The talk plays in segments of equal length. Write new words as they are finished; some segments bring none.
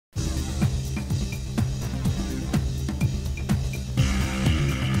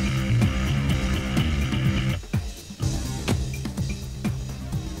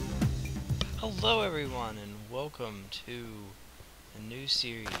Hello everyone and welcome to a new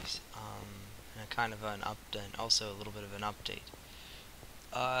series, and a kind of an update, and also a little bit of an update.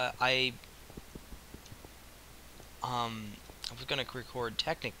 I was gonna record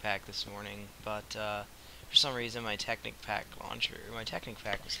Technic Pack this morning, but for some reason my Technic Pack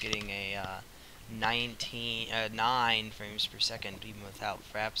was getting a 9 frames per second even without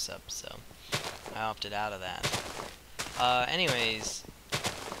fraps up, so I opted out of that. Anyways.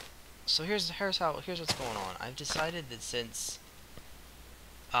 So here's what's going on. I've decided that since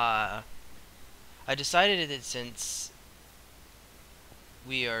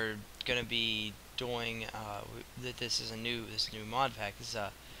we are gonna be doing that this new mod pack. This is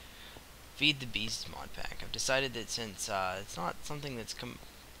a Feed the Beast mod pack. I've decided that since it's not something that's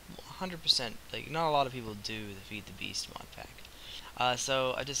 100%, like, not a lot of people do the Feed the Beast mod pack.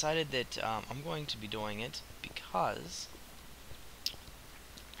 So I decided that I'm going to be doing it because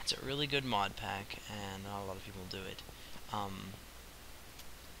it's a really good mod pack, and not a lot of people do it.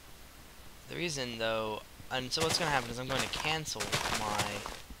 The reason, though, and so what's going to happen is I'm going to cancel my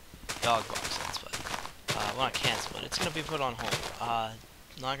dog box Let's Play. Well, not cancel it. It's going to be put on hold. I'm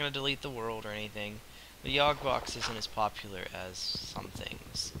not going to delete the world or anything. The dog box isn't as popular as some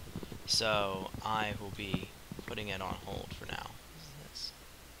things, so I will be putting it on hold for now. What is this?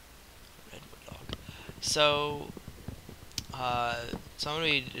 Redwood dog. So I'm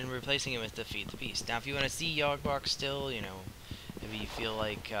going to be replacing it with the Feed the Beast. Now, if you want to see Yogbox still, you know, maybe you feel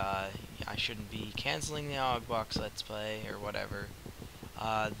like I shouldn't be canceling the Yogbox Let's Play or whatever,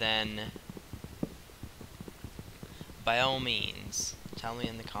 then by all means, tell me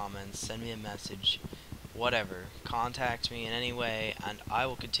in the comments, send me a message, whatever, contact me in any way, and I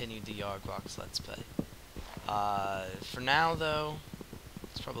will continue the Yogbox Let's Play. For now, though,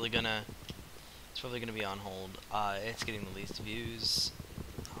 it's probably gonna be on hold. It's getting the least views.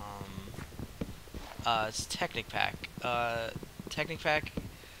 It's Technic Pack. Technic Pack.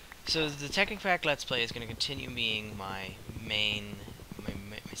 So the Technic Pack Let's Play is going to continue being my main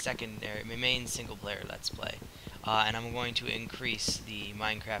single player Let's Play, and I'm going to increase the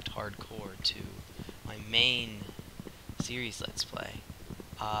Minecraft Hardcore to my main series Let's Play.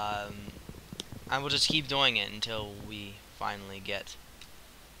 I will just keep doing it until we finally get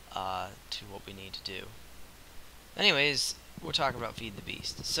to what we need to do. Anyways, we're talking about Feed the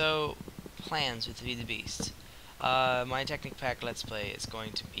Beast. So, plans with Feed the Beast. My Technic Pack Let's Play is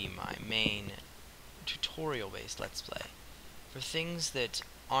going to be my main tutorial-based Let's Play. For things that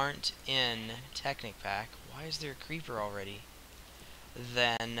aren't in Technic Pack, why is there a creeper already?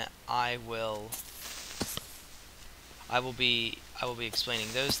 Then I will be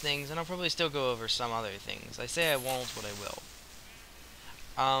explaining those things, and I'll probably still go over some other things. I say I won't, but I will.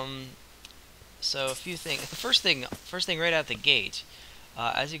 So a few things. The first thing right out the gate,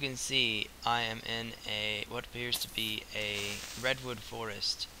 as you can see, I am in what appears to be a redwood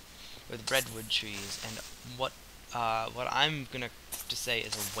forest with redwood trees, and what I'm gonna say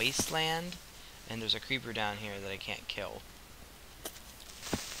is a wasteland, and there's a creeper down here that I can't kill.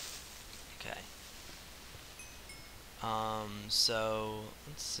 Okay. So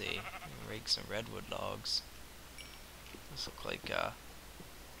let's see. I'm gonna rake some redwood logs. Those look like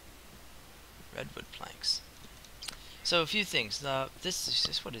redwood planks. So a few things. What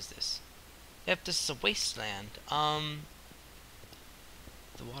is this? Yep, this is a wasteland. The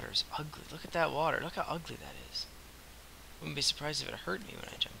water's ugly. Look at that water. Look how ugly that is. Wouldn't be surprised if it hurt me when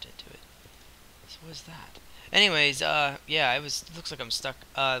I jumped into it. So what is that? Anyways, yeah, it looks like I'm stuck.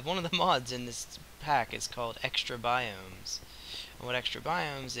 One of the mods in this pack is called Extra Biomes. And what Extra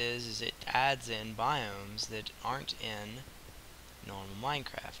Biomes is it adds in biomes that aren't in normal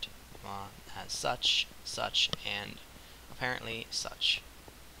Minecraft. As such, and apparently such.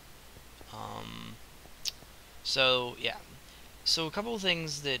 So yeah. So a couple of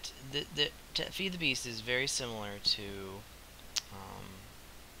things that Feed the Beast is very similar to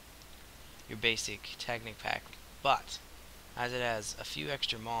your basic Technic Pack, but as it has a few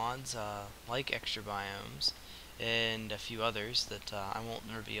extra mods like Extra Biomes and a few others that I won't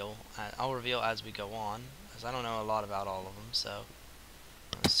reveal. I'll reveal as we go on, as I don't know a lot about all of them. So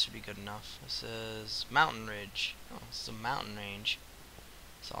this should be good enough. This is Mountain Ridge. Oh, this is a mountain range.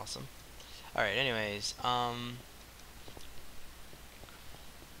 It's awesome. Alright, anyways, let's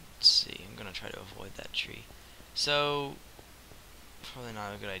see. I'm gonna try to avoid that tree. So, probably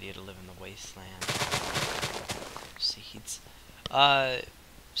not a good idea to live in the wasteland. Seeds.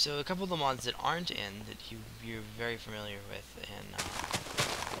 So a couple of the mods that aren't in, that you're very familiar with in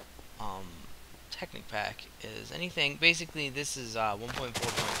Technic Pack is anything. Basically, this is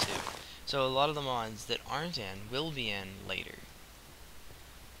 1.4.2. So a lot of the mods that aren't in will be in later.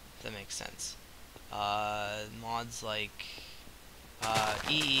 If that makes sense. Mods like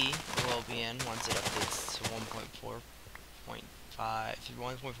EE will be in once it updates to 1.4.5 through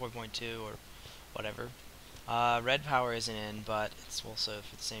 1.4.2 or whatever. Red Power isn't in, but it's also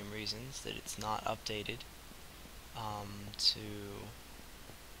for the same reasons that it's not updated to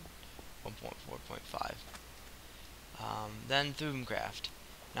 1.4.5. Then Thuumcraft.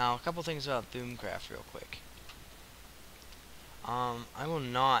 Now, a couple things about Thuumcraft real quick. I will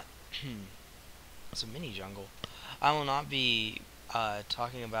not... It's a mini jungle. I will not be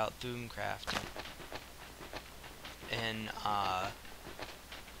talking about Thuumcraft in... I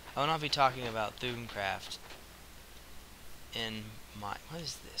will not be talking about Thuumcraft in my... What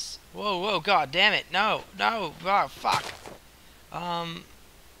is this? Whoa, whoa, god damn it! No! No! Oh, fuck!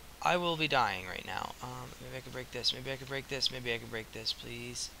 I will be dying right now. Maybe I could break this. Maybe I could break this. Maybe I could break this,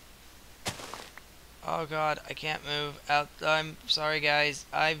 please. Oh god, I can't move. Out. I'm sorry, guys.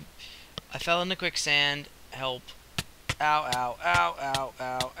 I fell into quicksand. Help. Ow, ow, ow, ow,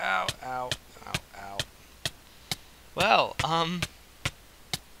 ow, ow, ow, ow, ow. Well,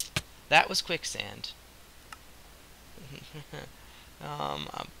 that was quicksand.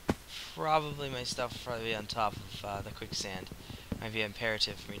 Probably my stuff will probably be on top of the quicksand. Might be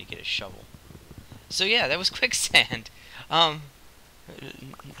imperative for me to get a shovel. So yeah, that was quicksand. Note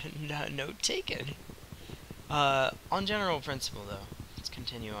taken. On general principle, though, let's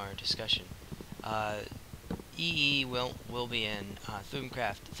continue our discussion. EE will be in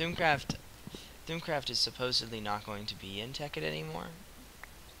Thuumcraft. Thuumcraft is supposedly not going to be in Tekkit anymore,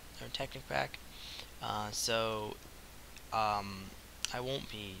 or Technic Pack. So I won't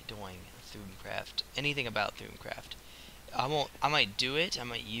be doing Thuumcraft, anything about Thuumcraft. I might do it, I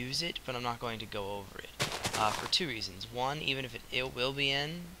might use it, but I'm not going to go over it. For two reasons. One, even if it will be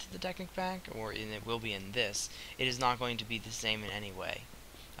in to the Technic Pack, or it will be in this, it is not going to be the same in any way.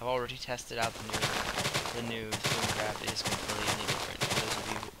 I've already tested out the new Thuumcraft. It is completely different. For those of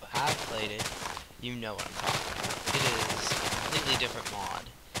you who have played it, you know what I'm talking about. It is a completely different mod.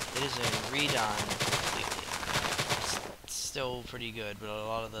 It is redone completely. It's still pretty good, but a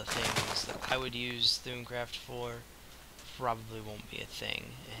lot of the things that I would use Thuumcraft for probably won't be a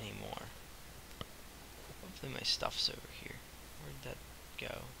thing anymore. Hopefully my stuff's over here. Where'd that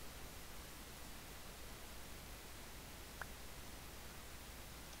go?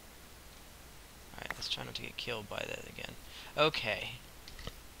 Alright, let's try not to get killed by that again. Okay.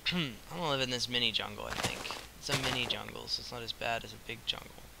 I'm gonna live in this mini jungle, I think. It's a mini jungle, so it's not as bad as a big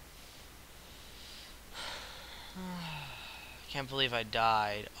jungle. I can't believe I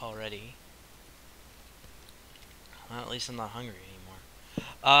died already. Well, at least I'm not hungry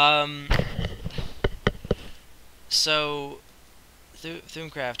anymore. So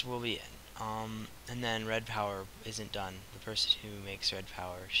Thuumcraft will be in. And then Red Power isn't done. The person who makes Red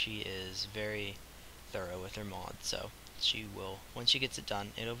Power, she is very thorough with her mod, so she will, once she gets it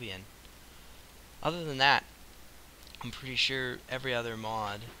done, it'll be in. Other than that, I'm pretty sure every other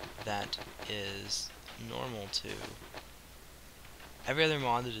mod that is normal to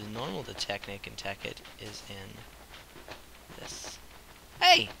Technic and Tekkit is in this.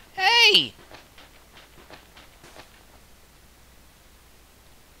 Hey! Hey!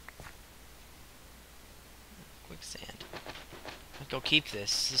 Quicksand. I'll go keep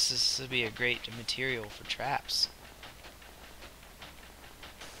this. This will be a great material for traps.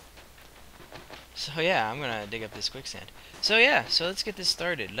 So yeah, I'm gonna dig up this quicksand. So yeah, so let's get this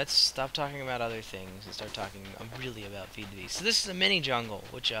started. Let's stop talking about other things and start talking really about Feed the Beast. So this is a mini jungle,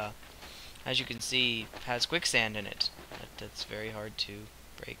 which as you can see, has quicksand in it. That's very hard to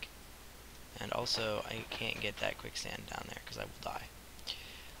break. And also, I can't get that quicksand down there because I will die.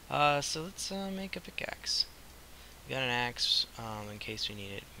 So let's make a pickaxe. We got an axe in case we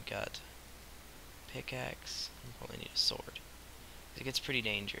need it. We got pickaxe. We probably need a sword. It gets pretty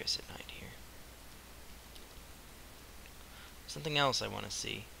dangerous at night here. Something else I want to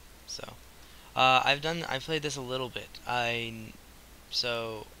see. So, I've played this a little bit.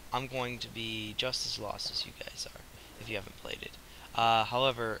 So I'm going to be just as lost as you guys are if you haven't played it.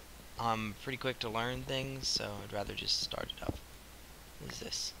 However, I'm pretty quick to learn things, so I'd rather just start it up. What is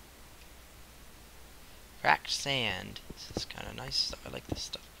this? Cracked sand. This is kind of nice stuff. I like this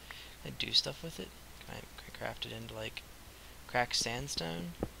stuff. Can I do stuff with it? Can I craft it into like cracked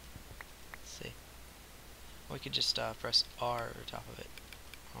sandstone? Let's see. We could just press R over top of it,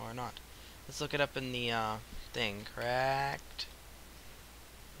 or not. Let's look it up in the thing. Cracked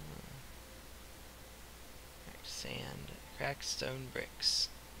sand, cracked stone bricks.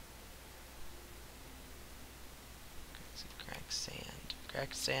 Cracked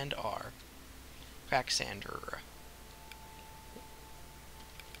sand R. Cracked sander.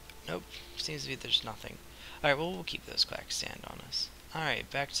 Nope. Seems to be there's nothing. Alright, well, we'll keep those quicksand on us. Alright,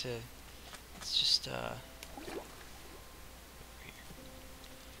 back to... Let's just,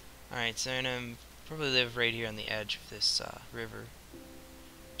 Alright, so I'm gonna probably live right here on the edge of this, river.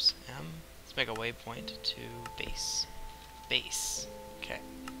 Oops, let's make a waypoint to base. Base. Okay.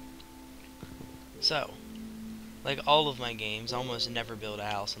 So, like all of my games, I almost never build a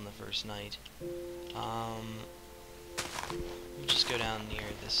house on the first night. We'll just go down near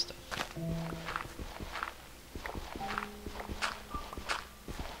this stuff.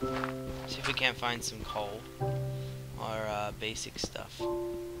 See if we can't find some coal or basic stuff.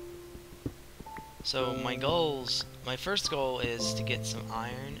 So my first goal is to get some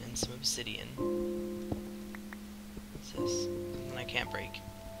iron and some obsidian. What's this? Something I can't break.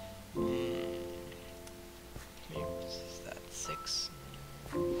 Is that 6?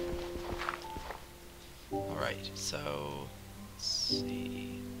 Alright, so let's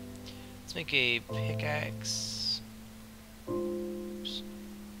see. Let's make a pickaxe. Oops.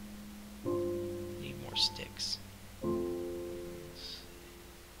 Need more sticks.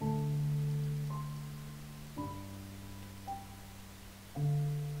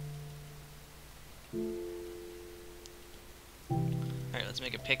 Alright, let's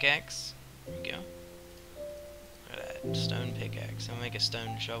make a pickaxe. There we go. Look at that stone pickaxe. I'm gonna make a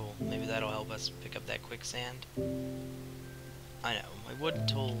stone shovel. Maybe that'll help us pick up that quicksand. I know, my wooden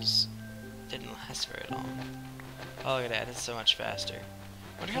tools didn't last very long. Oh, look at that, it's so much faster.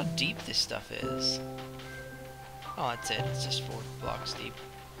 I wonder how deep this stuff is. Oh, that's it. It's just 4 blocks deep.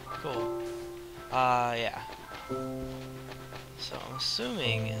 Cool. Yeah. So I'm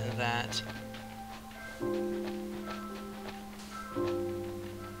assuming that...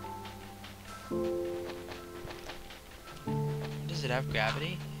 Does it have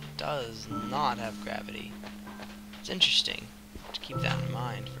gravity? It does not have gravity. It's interesting. To keep that in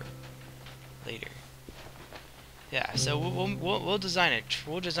mind for later. Yeah. So we'll design it.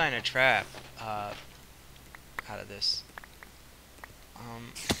 We'll design a trap out of this.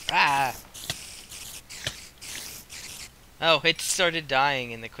 Oh, it started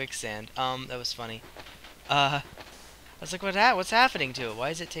dying in the quicksand. That was funny. I was like, what's happening to it? Why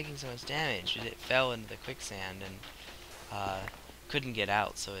is it taking so much damage? It fell into the quicksand and couldn't get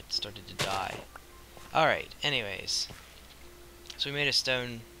out, so it started to die. Alright, anyways. So we made a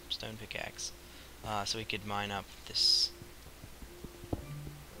stone pickaxe. So we could mine up this. I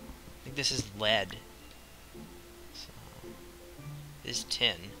think this is lead. So, this is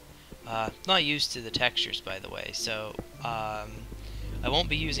tin. Not used to the textures, by the way, so I won't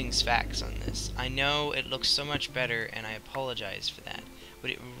be using Sphax on this. I know it looks so much better, and I apologize for that,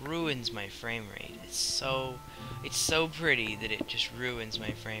 but it ruins my frame rate. It's so pretty that it just ruins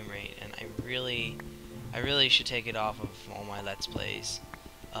my frame rate, and I really should take it off of all my Let's Plays,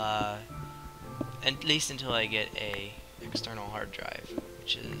 at least until I get a external hard drive,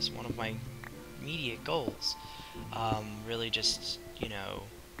 which is one of my immediate goals. Really just, you know,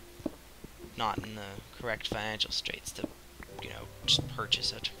 not in the correct financial straits to, you know, just purchase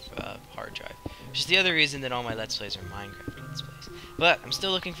such a hard drive. Which is the other reason that all my Let's Plays are Minecraft Let's Plays. But I'm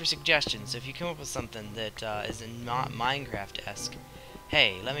still looking for suggestions, so if you come up with something that is not Minecraft-esque,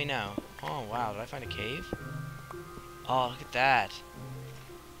 hey, let me know. Oh, wow, did I find a cave? Oh, look at that.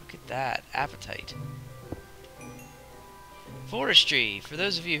 Look at that. Appetite. Forestry! For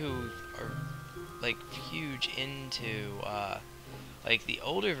those of you who are, like, huge into, like, the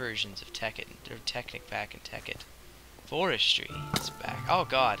older versions of Tekkit, or Technic back in Tekkit. Forestry is back. Oh,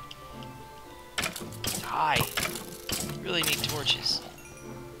 God. Die. Really need torches.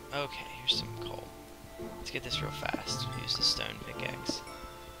 Okay, here's some coal. Let's get this real fast. Use the stone pickaxe.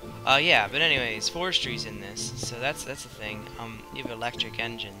 Yeah, but anyways, forestry's in this, so that's the thing. You have electric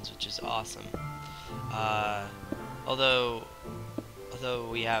engines, which is awesome. Although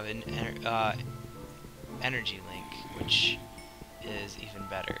we have an energy link, which is even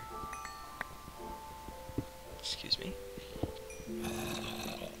better. Excuse me.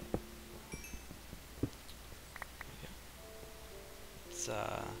 Let's go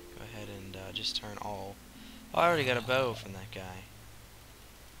ahead and just turn all. Oh, I already got a bow from that guy.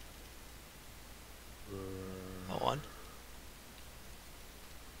 Hold on.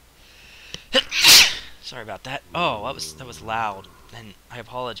 Sorry about that. Oh, that was loud, and I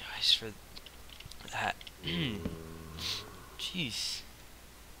apologize for that. Jeez.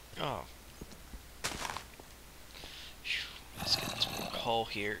 Oh. Let's get some more coal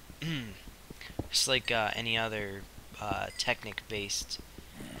here. Just like any other Technic-based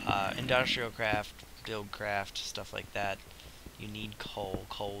industrial craft, build craft, stuff like that, you need coal.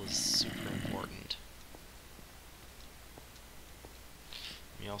 Coal is super important.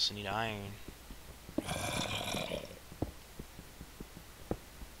 You also need iron.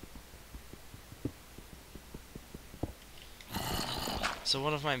 So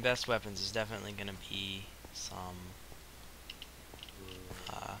one of my best weapons is definitely gonna be some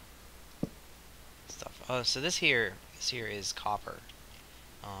stuff. Oh, so this here is copper.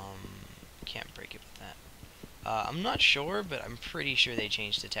 Can't break it with that. I'm not sure, but I'm pretty sure they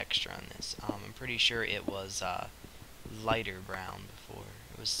changed the texture on this. I'm pretty sure it was lighter brown before.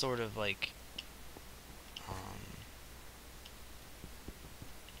 It was sort of like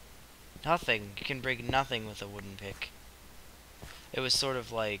nothing. You can break nothing with a wooden pick. It was sort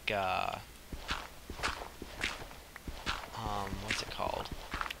of like what's it called?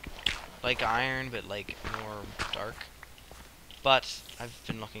 Like iron, but like more dark. But I've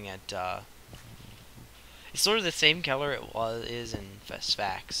been looking at it's sort of the same color it is in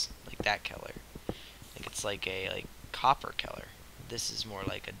Sfax, like that color. Like it's like a copper color. This is more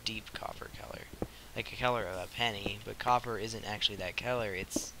like a deep copper color, like a color of a penny. But copper isn't actually that color.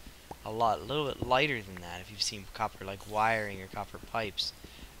 It's a little bit lighter than that. If you've seen copper like wiring or copper pipes,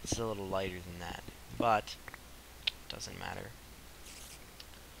 it's a little lighter than that. But it doesn't matter.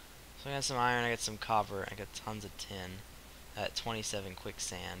 So I got some iron, I got some copper, I got tons of tin. At 27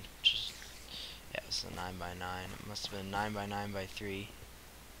 quicksand, which is, yeah, it's a 9 by 9. It must have been 9 by 9 by 3.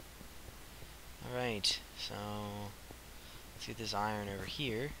 Alright, so let's get this iron over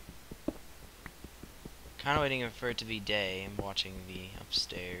here. Kind of waiting for it to be day. I'm watching the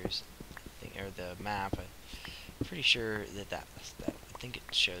upstairs thing, or the map. I'm pretty sure that I think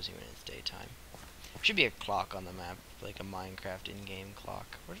it shows you when it's daytime. There should be a clock on the map, like a Minecraft in-game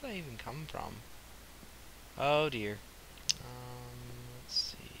clock. Where did I even come from? Oh dear. Let's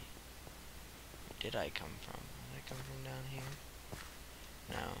see. Where did I come from? Did I come from down here?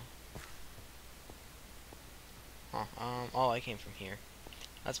 No. Huh, oh, I came from here.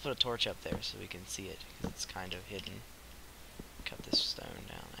 Let's put a torch up there so we can see it, because it's kind of hidden. Cut this stone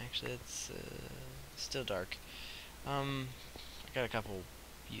down. Actually, it's still dark. I got a couple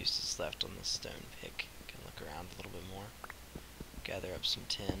uses left on this stone pick. Can look around a little bit more. Gather up some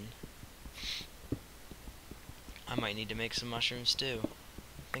tin. I might need to make some mushroom stew.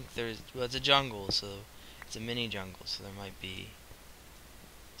 I think well, it's a jungle, so it's a mini jungle, so there might be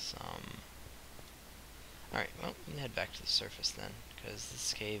some. Alright, well, let me head back to the surface then, because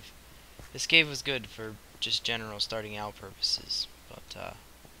this cave was good for just general starting out purposes, but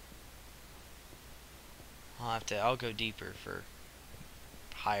I'll go deeper for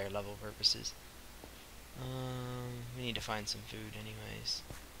higher level purposes. We need to find some food anyways.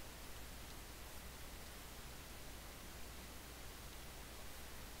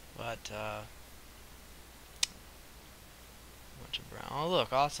 But, bunch of brown. Oh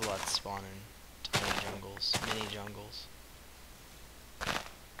look, ocelots spawn in tiny jungles, mini jungles.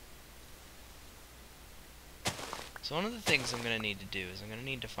 So one of the things I'm gonna need to do is I'm gonna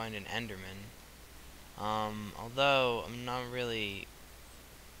need to find an Enderman. Although I'm not really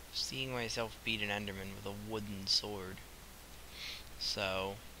seeing myself beat an Enderman with a wooden sword.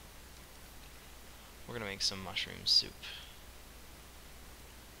 So we're gonna make some mushroom soup.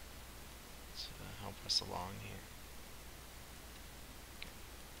 Help us along here.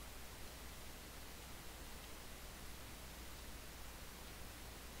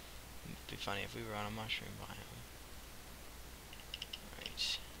 It'd be funny if we were on a mushroom biome.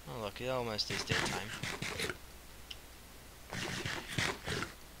 Alright. Oh look, it almost is daytime.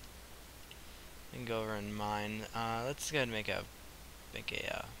 We can go over and mine. Let's go ahead and make a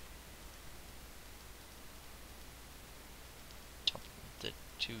top the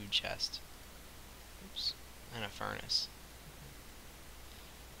 2 chest. Oops. And a furnace.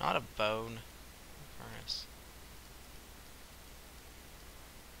 Not a bone. A furnace.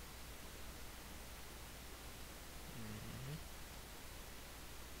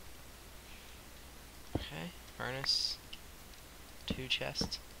 Okay, furnace. 2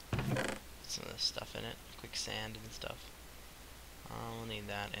 chests. Some of this stuff in it. Quicksand and stuff. We'll need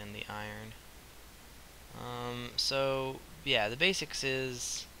that and the iron. So, yeah, the basics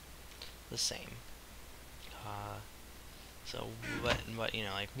is the same. So, what, you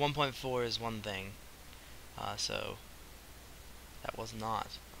know, like 1.4 is one thing. So, that was not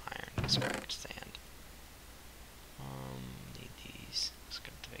iron, it was cracked sand. Need these. Let's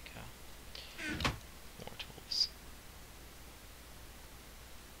go to make more tools.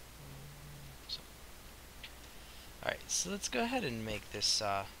 Alright, so let's go ahead and make this,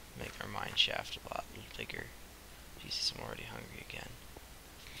 make our mine shaft a lot bigger. Jesus, I'm already hungry again.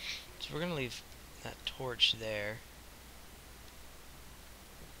 So we're gonna leave that torch there.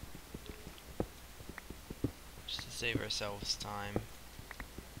 Just to save ourselves time.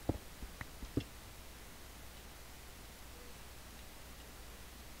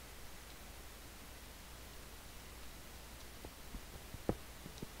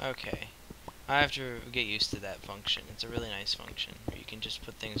 Okay. I have to get used to that function. It's a really nice function where you can just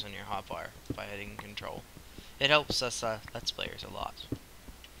put things on your hotbar by hitting control. It helps us Let's Players a lot.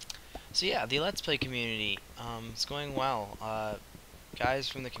 So yeah, the Let's Play community, it's going well. Guys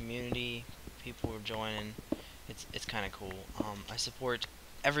from the community, people are joining. It's kind of cool. I support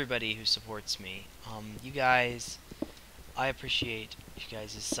everybody who supports me. You guys, I appreciate you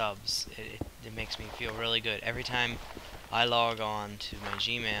guys' subs. It makes me feel really good every time I log on to my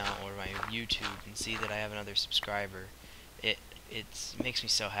Gmail or my YouTube and see that I have another subscriber. It makes me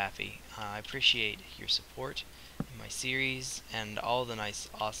so happy. I appreciate your support in my series and all the nice,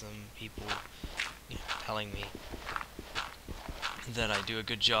 awesome people, telling me that I do a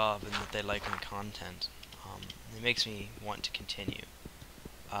good job and that they like my content. It makes me want to continue.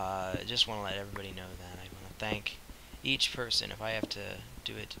 I just want to let everybody know that. I want to thank each person, if I have to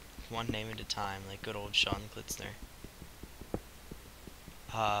do it one name at a time, like good old Sean Klitzner.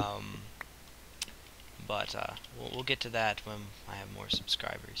 But we'll get to that when I have more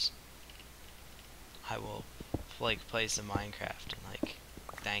subscribers. I will play some Minecraft and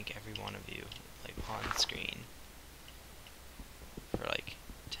thank every one of you on screen for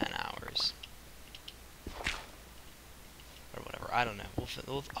 10 hours or whatever. I don't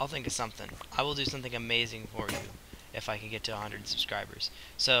know. I'll think of something. I will do something amazing for you if I can get to 100 subscribers.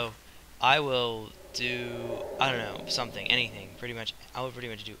 So I will do, I don't know, something, anything, I will pretty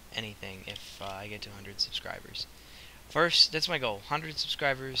much do anything if I get to 100 subscribers. First, that's my goal, 100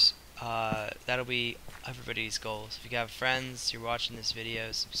 subscribers. That'll be everybody's goal. So if you have friends, you're watching this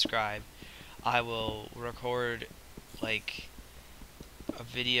video, subscribe. I will record a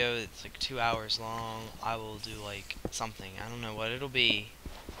video that's 2 hours long. I will do something. I don't know what it'll be.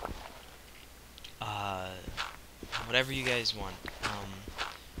 Whatever you guys want.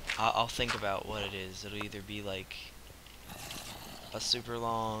 I'll think about what it is. It'll either be a super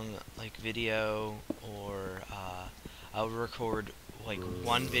long video, or I'll record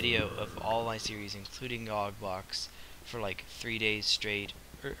one video of all my series, including GogBox, for 3 days straight,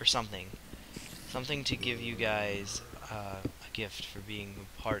 or something. Something to give you guys a gift for being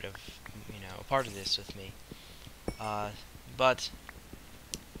a part of this with me. But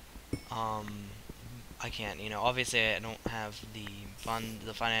I can't, obviously I don't have the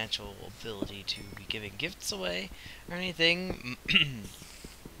financial ability to be giving gifts away or anything.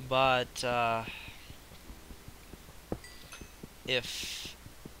 But if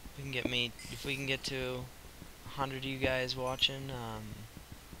we can get to 100 of you guys watching,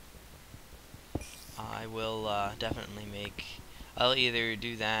 I will definitely I'll either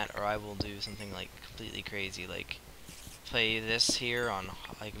do that, or I will do something completely crazy, play this here on,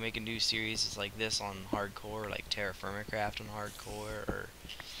 make a new series like this on hardcore, Terra Firmacraft on hardcore, or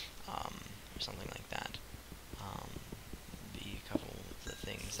something like that. Be a couple of the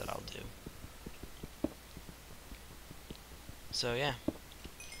things that I'll do. So yeah,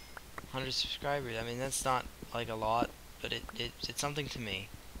 100 subscribers. I mean, that's not a lot, but it's something to me.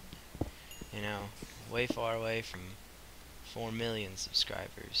 Way far away from 4 million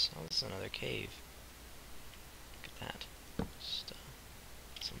subscribers. Oh, this is another cave. Look at that. Just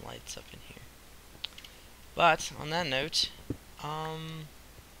some lights up in here. But on that note,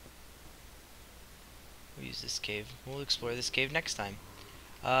 we'll use this cave. We'll explore this cave next time.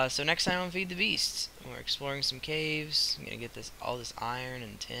 So next time on Feed the Beast, we're exploring some caves. I'm gonna get all this iron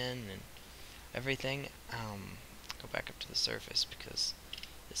and tin and everything. Go back up to the surface because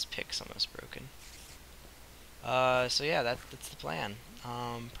this pick's almost broken. So yeah, that's the plan.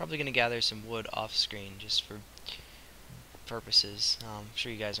 Probably gonna gather some wood off screen just for purposes. I'm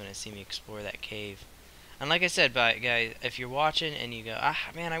sure you guys want to see me explore that cave. And like I said, guys, if you're watching and you go,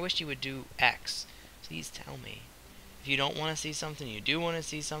 man, I wish you would do X, please tell me. If you don't want to see something, you do want to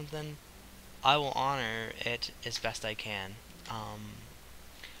see something, I will honor it as best I can. I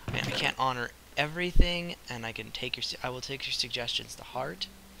can't honor everything, and I will take your suggestions to heart.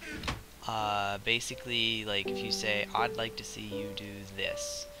 Basically, if you say, I'd like to see you do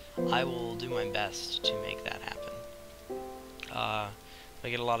this, I will do my best to make that happen. If I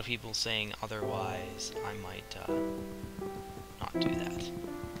get a lot of people saying otherwise, I might not do that.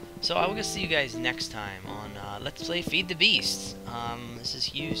 So I will see you guys next time on Let's Play Feed the Beast. This is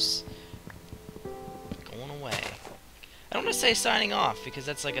Hughes going away. I don't want to say signing off, because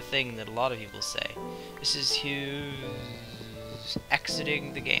that's a thing that a lot of people say. This is Hughes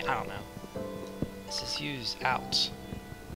exiting the game. I don't know. This is Hughes out.